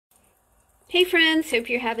Hey friends, hope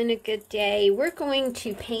you're having a good day. We're going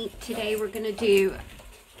to paint today. We're going to do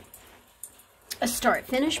a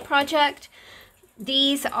start-finish project.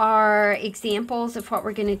 These are examples of what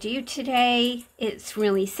we're going to do today. It's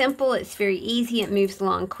really simple. It's very easy. It moves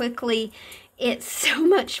along quickly. It's so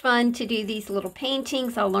much fun to do these little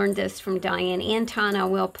paintings. I learned this from Diane Antonne. I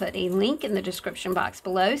will put a link in the description box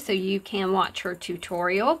below so you can watch her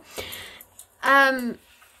tutorial.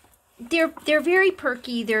 They're very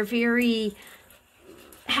perky, they're very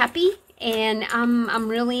happy, and I'm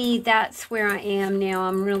really, that's where I am now.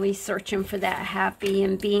 I'm really searching for that happy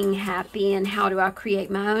and being happy, and how do I create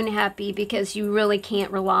my own happy, because you really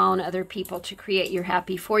can't rely on other people to create your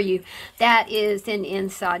happy for you. That is an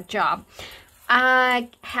inside job. I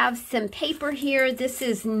have some paper here. This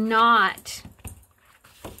is not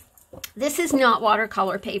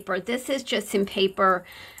watercolor paper. This is just some paper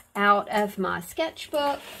out of my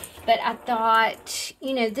sketchbook, but I thought,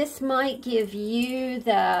 you know, this might give you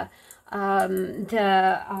the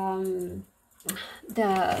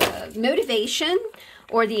motivation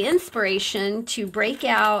or the inspiration to break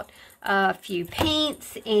out a few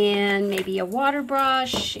paints and maybe a water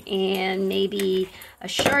brush and maybe a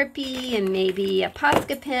Sharpie and maybe a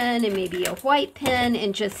Posca pen and maybe a white pen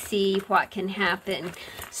and just see what can happen.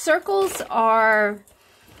 Circles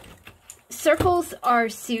are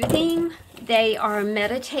soothing, they are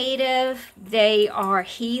meditative, they are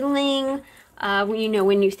healing. You know,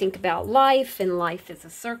 when you think about life, and life is a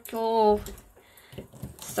circle,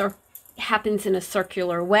 happens in a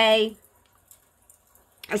circular way.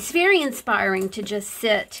 It's very inspiring to just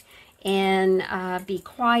sit and be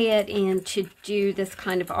quiet and to do this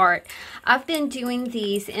kind of art. I've been doing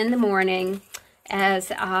these in the morning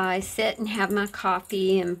as I sit and have my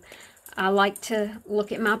coffee, and I like to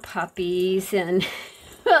look at my puppies, and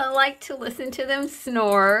I like to listen to them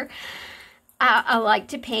snore. I like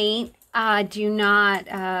to paint. I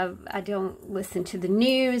don't listen to the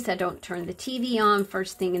news. I don't turn the TV on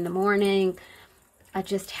first thing in the morning. I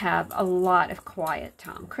just have a lot of quiet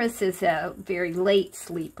time. Chris is a very late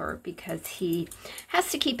sleeper because he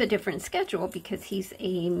has to keep a different schedule because he's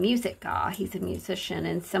a music guy. He's a musician,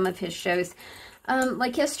 and some of his shows,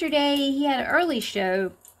 like yesterday, he had an early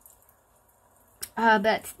show.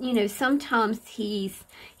 But, you know, sometimes he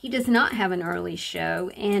does not have an early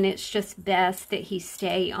show, and it's just best that he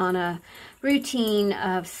stay on a routine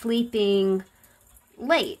of sleeping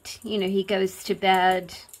late. You know, he goes to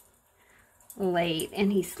bed late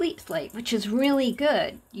and he sleeps late, which is really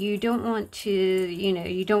good. You don't want to, you know,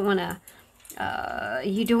 you don't want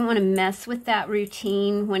to mess with that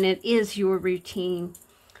routine when it is your routine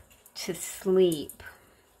to sleep.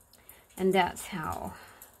 And that's how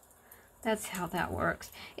that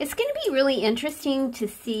works. It's going to be really interesting to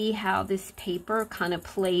see how this paper kind of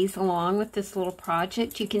plays along with this little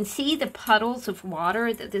project. You can see the puddles of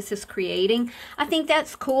water that this is creating. I think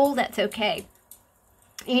that's cool. That's okay.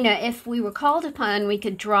 You know, if we were called upon, we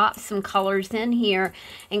could drop some colors in here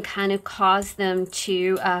and kind of cause them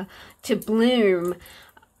to bloom.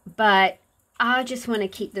 But I just want to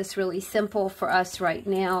keep this really simple for us right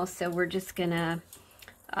now, so we're just gonna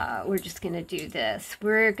do this.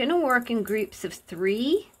 We're gonna work in groups of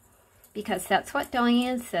 3 because that's what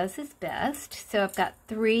Diane says is best. So I've got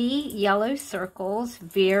 3 yellow circles,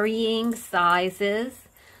 varying sizes.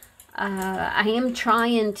 I am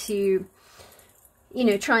trying to, you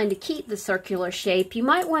know, keep the circular shape. You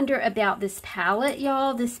might wonder about this palette,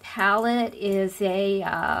 y'all. This palette is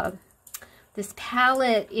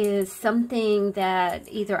something that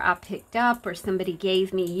either I picked up or somebody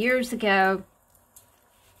gave me years ago.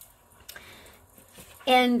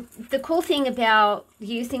 And the cool thing about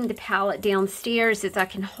using the palette downstairs is I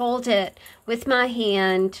can hold it with my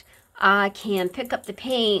hand, I can pick up the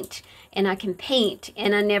paint, and I can paint,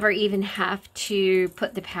 and I never even have to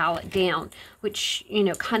put the palette down, which, you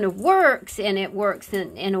know, kind of works, and it works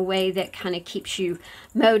in a way that kind of keeps you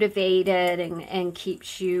motivated and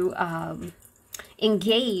keeps you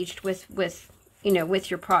engaged with you know, with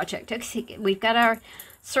your project. Okay, we've got our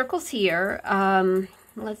circles here.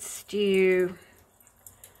 Let's do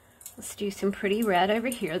some pretty red over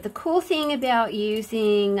here. The cool thing about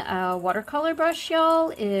using a watercolor brush,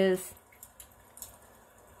 y'all, is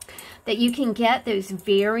that you can get those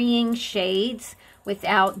varying shades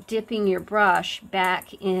without dipping your brush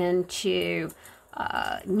back into,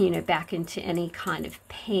 you know, back into any kind of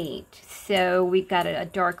paint. So we've got a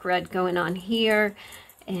dark red going on here,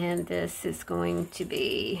 and this is going to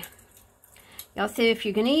be, y'all, so if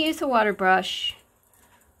you're going to use a water brush,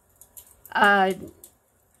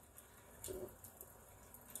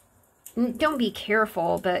 don't be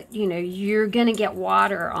careful, but you know, you're gonna get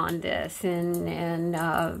water on this, and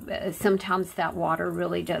sometimes that water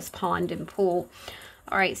really does pond and pool.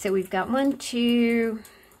 All right, so we've got 1, 2,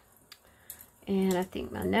 and I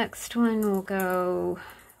think my next one will go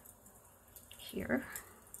here.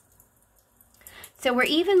 So we're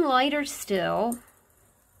even lighter still,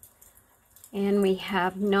 and we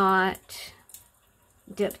have not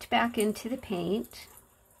dipped back into the paint.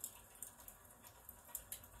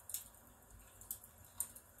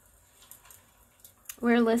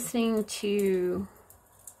 We're listening to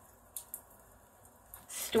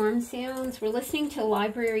storm sounds. We're listening to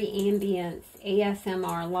library ambience,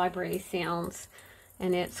 ASMR library sounds,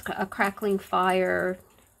 and it's a crackling fire,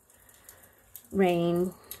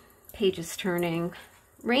 rain, pages turning.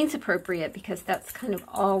 Rain's appropriate because that's kind of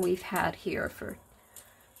all we've had here for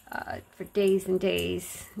days and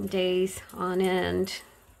days and days on end.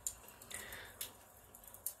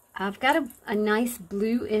 I've got a nice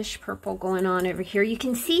bluish purple going on over here. You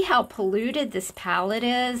can see how polluted this palette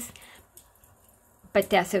is,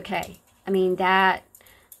 but that's okay. I mean, that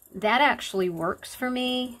actually works for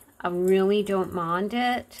me. I really don't mind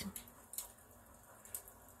it.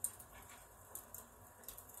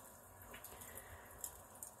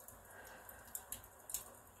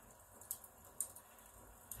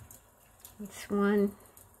 It's one.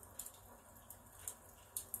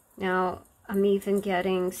 Now, I'm even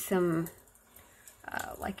getting some,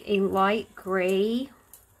 like a light gray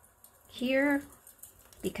here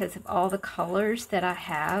because of all the colors that I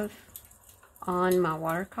have on my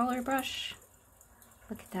watercolor brush.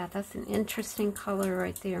 Look at that. That's an interesting color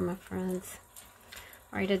right there, my friends.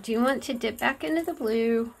 All right, I do want to dip back into the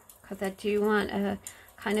blue because I do want a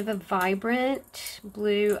kind of a vibrant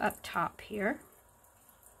blue up top here.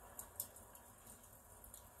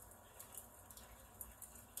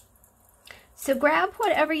 So grab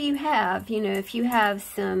whatever you have, you know, if you have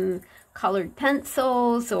some colored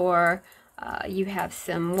pencils, or you have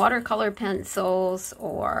some watercolor pencils,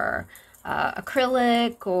 or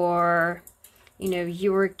acrylic, or, you know,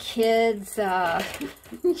 your kids'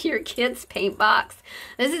 paint box.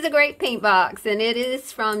 This is a great paint box, and it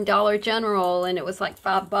is from Dollar General, and it was like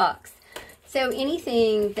 $5. So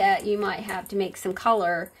anything that you might have to make some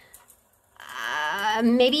color,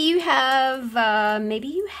 maybe you have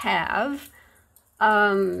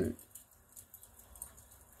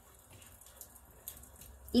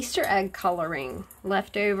Easter egg coloring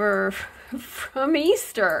left over from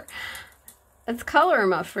Easter. That's color,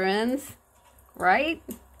 my friends, right?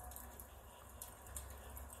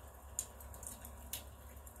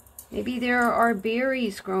 Maybe there are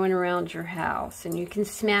berries growing around your house, and you can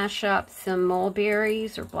smash up some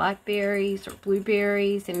mulberries or blackberries or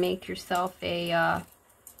blueberries and make yourself a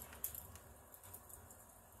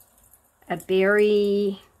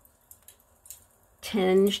berry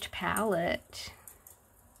tinged palette.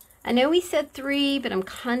 I know we said 3, but I'm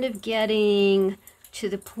kind of getting to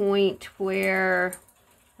the point where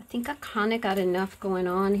I think I kind of got enough going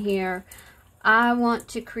on here. I want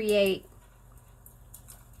to create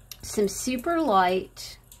some super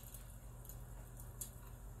light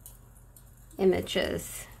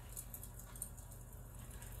images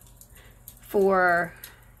for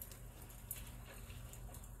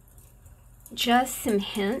just some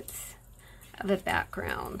hints of a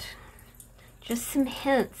background. Just some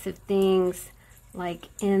hints of things like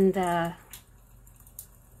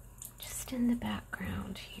just in the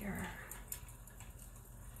background here.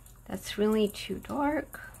 That's really too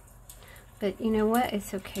dark, but you know what?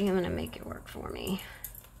 It's okay. I'm going to make it work for me.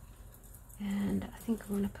 And I think I'm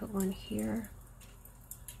going to put one here.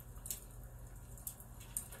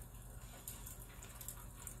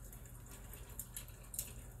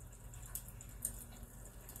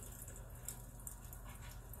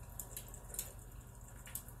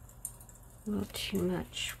 A little too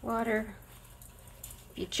much water.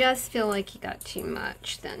 If you just feel like you got too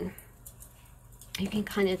much, then you can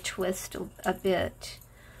kind of twist a bit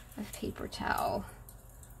of paper towel.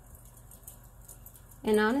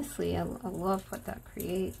 And honestly, I love what that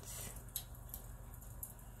creates.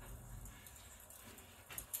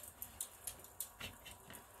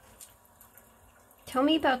 Tell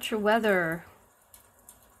me about your weather.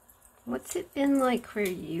 What's it been like where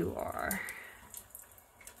you are?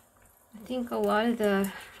 I think a lot of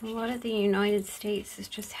the United States is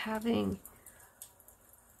just having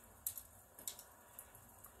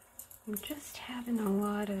a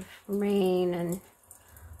lot of rain and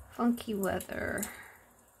funky weather.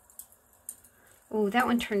 Oh, that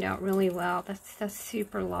one turned out really well. That's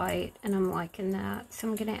super light, and I'm liking that. So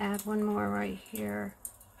I'm gonna add one more right here.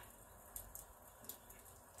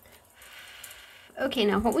 Okay,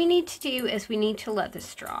 now what we need to do is we need to let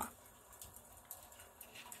this dry.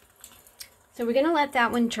 So we're going to let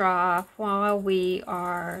that one dry while we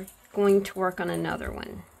are going to work on another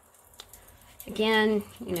one. Again,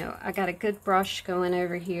 you know, I got a good brush going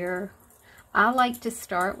over here. I like to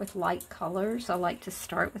start with light colors. I like to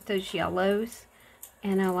start with those yellows,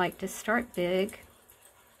 and I like to start big.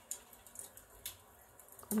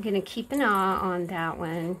 I'm going to keep an eye on that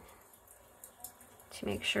one to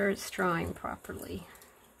make sure it's drying properly.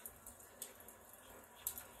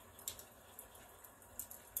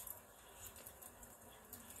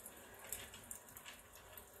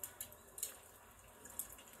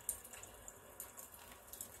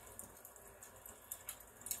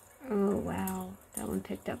 Oh wow, that one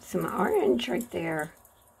picked up some orange right there.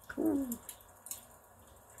 Cool.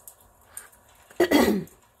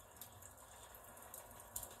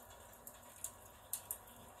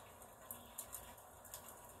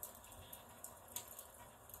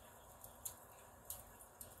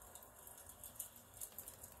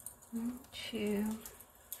 Two.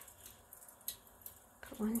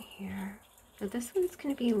 Put one here. Now this one's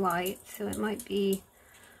going to be light, so it might be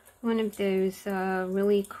one of those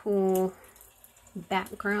really cool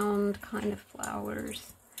background kind of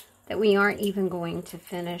flowers that we aren't even going to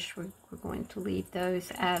finish. We're going to leave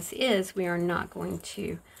those as is. We are not going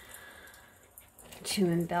to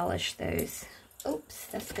embellish those. Oops,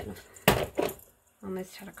 that's gonna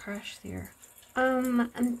almost had a crash there. I'm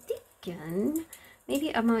thinking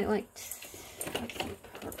maybe I might like to have some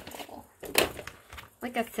purple.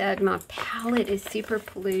 Like I said, my palette is super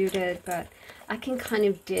polluted, but I can kind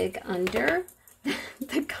of dig under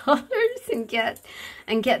the colors and get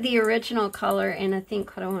the original color. And I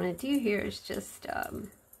think what I want to do here is just I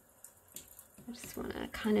just want to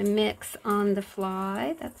kind of mix on the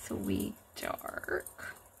fly. That's a wee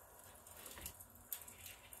dark.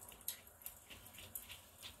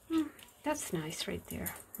 That's nice right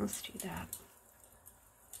there. Let's do that.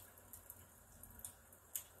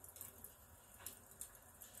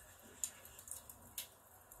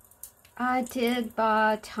 I did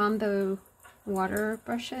buy Tombow water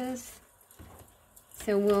brushes,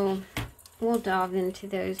 so we'll dive into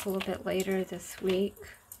those a little bit later this week.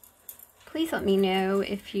 Please let me know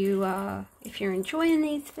if you're enjoying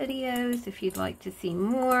these videos, if you'd like to see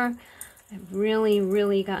more. I've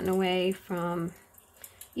really gotten away from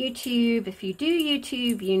YouTube. If you do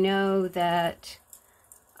YouTube, you know that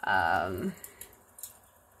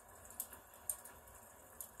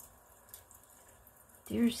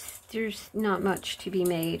there's not much to be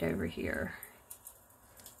made over here.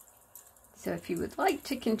 So if you would like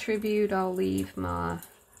to contribute, I'll leave my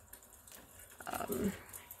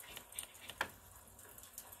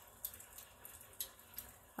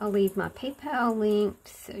PayPal linked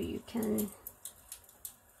so you can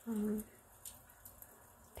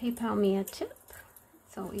PayPal me a tip.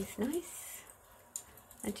 It's always nice.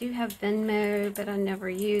 I do have Venmo, but I never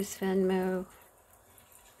use Venmo.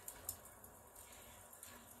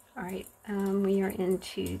 Alright, we are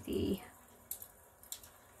into the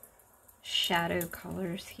shadow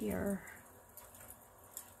colors here.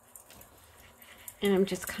 And I'm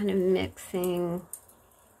just kind of mixing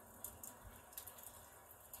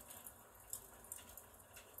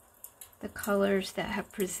the colors that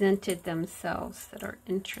have presented themselves that are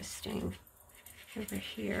interesting over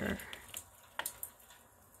here.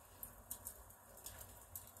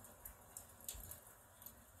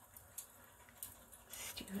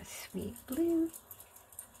 Let's do a sweet blue.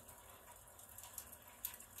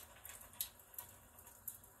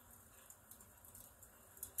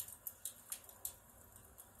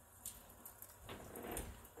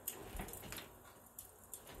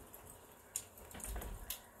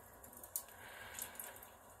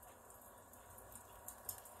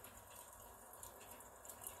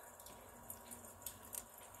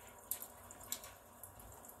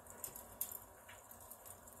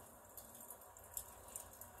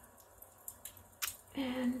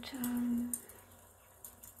 And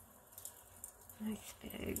nice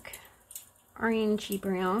big orangey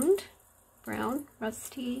brown,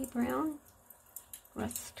 rusty brown,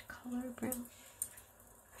 rust color brown.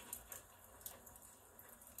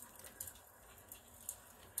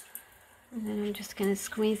 And then I'm just going to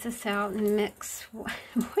squeeze this out and mix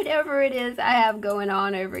whatever it is I have going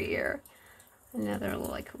on over here. Another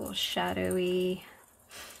like a little shadowy.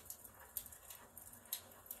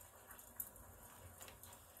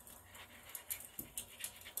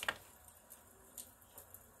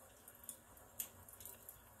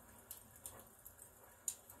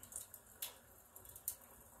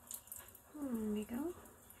 There we go.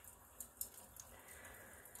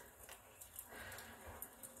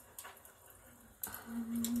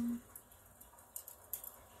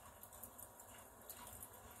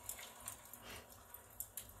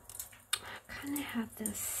 kind of have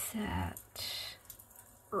this set.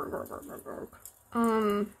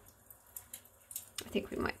 I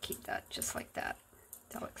think we might keep that just like that.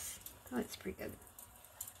 That looks pretty good.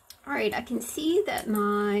 All right, I can see that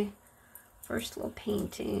my first little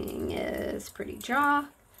painting is pretty dry,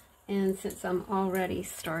 and since I'm already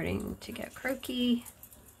starting to get croaky,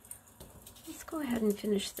 let's go ahead and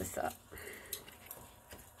finish this up.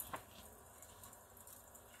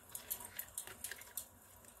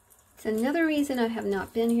 So another reason I have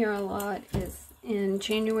not been here a lot is in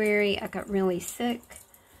January I got really sick,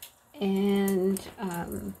 and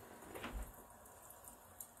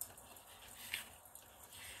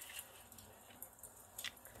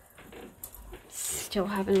still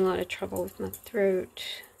having a lot of trouble with my throat.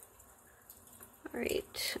 All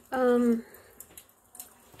right,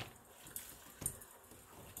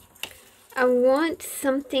 I want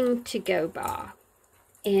something to go by,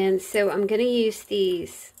 and so I'm going to use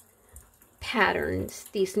these patterns,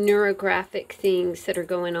 these neurographic things that are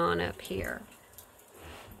going on up here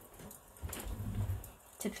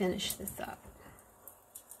to finish this up.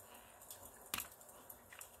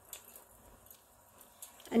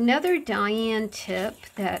 Another Diane tip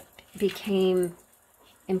that became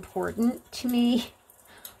important to me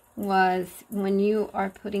was when you are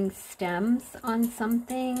putting stems on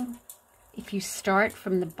something, if you start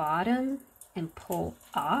from the bottom and pull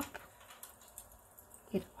up,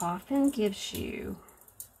 it often gives you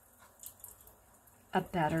a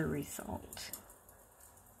better result.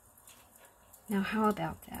 Now, how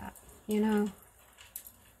about that? You know,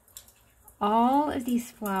 all of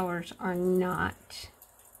these flowers are not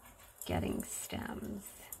getting stems.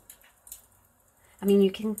 I mean,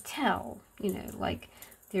 you can tell, you know, like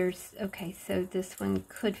there's, okay, so this one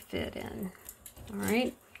could fit in. All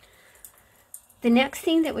right. The next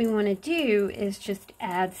thing that we want to do is just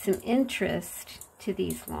add some interest to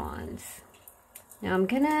these lawns. Now I'm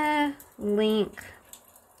gonna link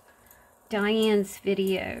Diane's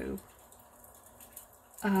video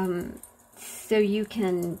so you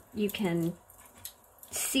can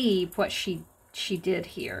see what she did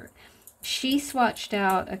here. She swatched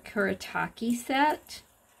out a Kuretake set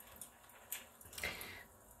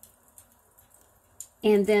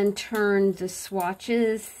and then turned the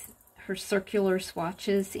swatches, her circular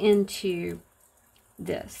swatches, into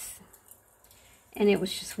this. And it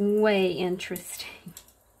was just way interesting.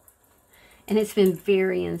 And it's been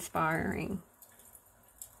very inspiring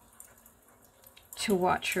to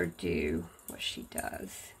watch her do what she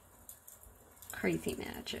does. Crazy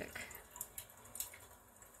magic.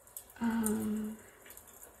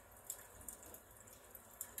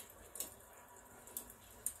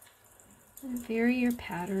 Vary your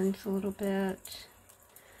patterns a little bit.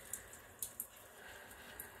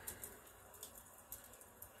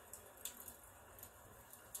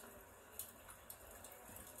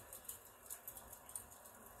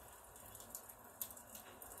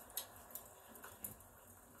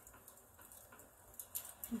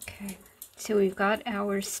 Okay, so we've got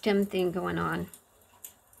our stem thing going on.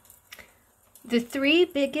 The three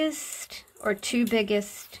biggest or two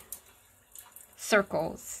biggest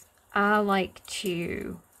circles I like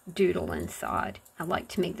to doodle inside. I like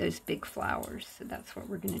to make those big flowers, so that's what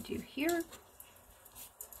we're going to do here.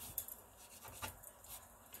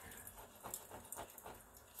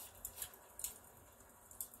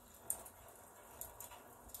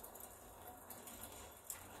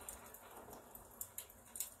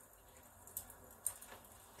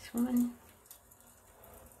 This one.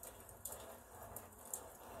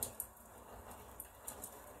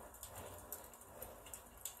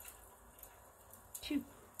 Two.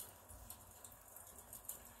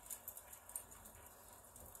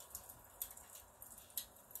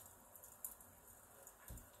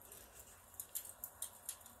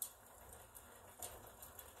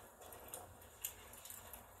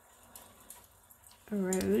 A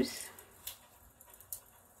rose.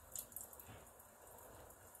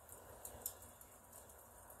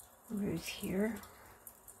 Rose here.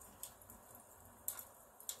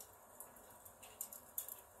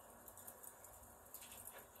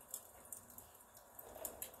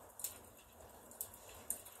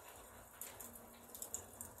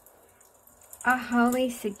 I highly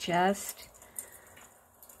suggest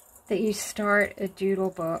that you start a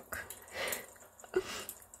doodle book.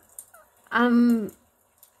 I'm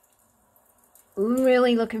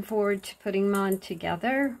really looking forward to putting mine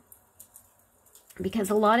together, because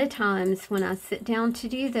a lot of times when I sit down to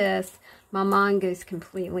do this, my mind goes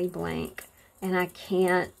completely blank and I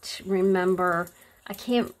can't remember. I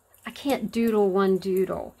can't doodle one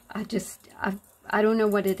doodle. I don't know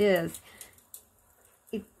what it is.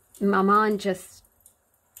 My mind just,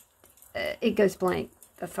 it goes blank.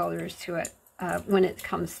 That's all there is to it when it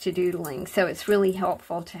comes to doodling. So it's really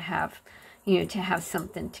helpful to have, you know, to have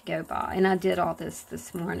something to go by. And I did all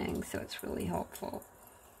this morning, so it's really helpful.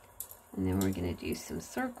 And then we're going to do some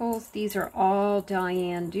circles. These are all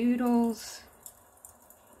Diane doodles.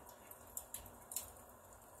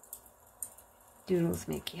 Doodles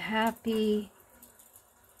make you happy.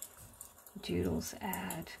 Doodles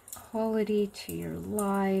add quality to your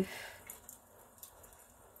life.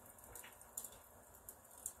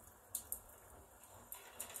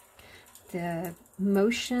 The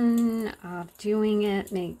motion of doing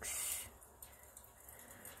it makes,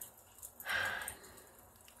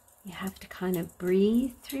 you have to kind of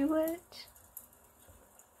breathe through it.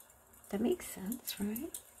 That makes sense, right?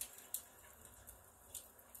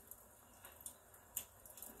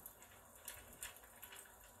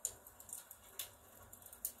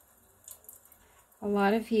 A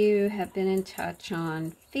lot of you have been in touch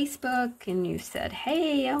on Facebook and you said,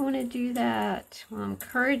 hey, I want to do that. Well, I'm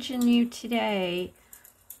encouraging you today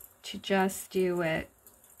to just do it.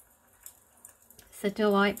 It's a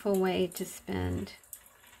delightful way to spend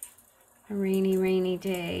a rainy, rainy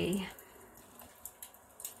day.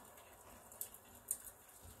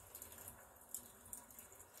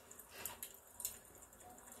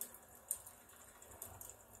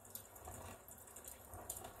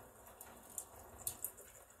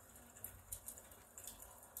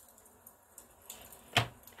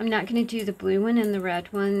 I'm not going to do the blue one and the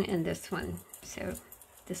red one and this one. So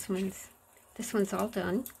this one's all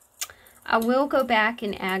done. I will go back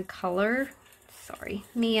and add color. Sorry,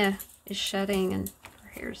 Mia is shedding and her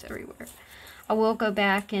hair's everywhere. I will go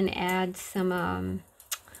back and add some,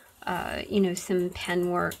 you know, some pen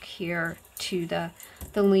work here to the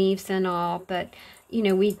leaves and all. But, you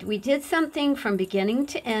know, we did something from beginning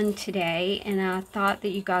to end today, and I thought that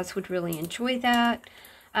you guys would really enjoy that.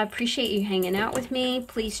 I appreciate you hanging out with me.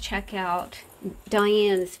 Please check out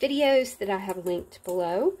Diane's videos that I have linked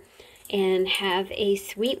below. And have a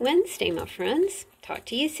sweet Wednesday, my friends. Talk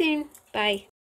to you soon. Bye.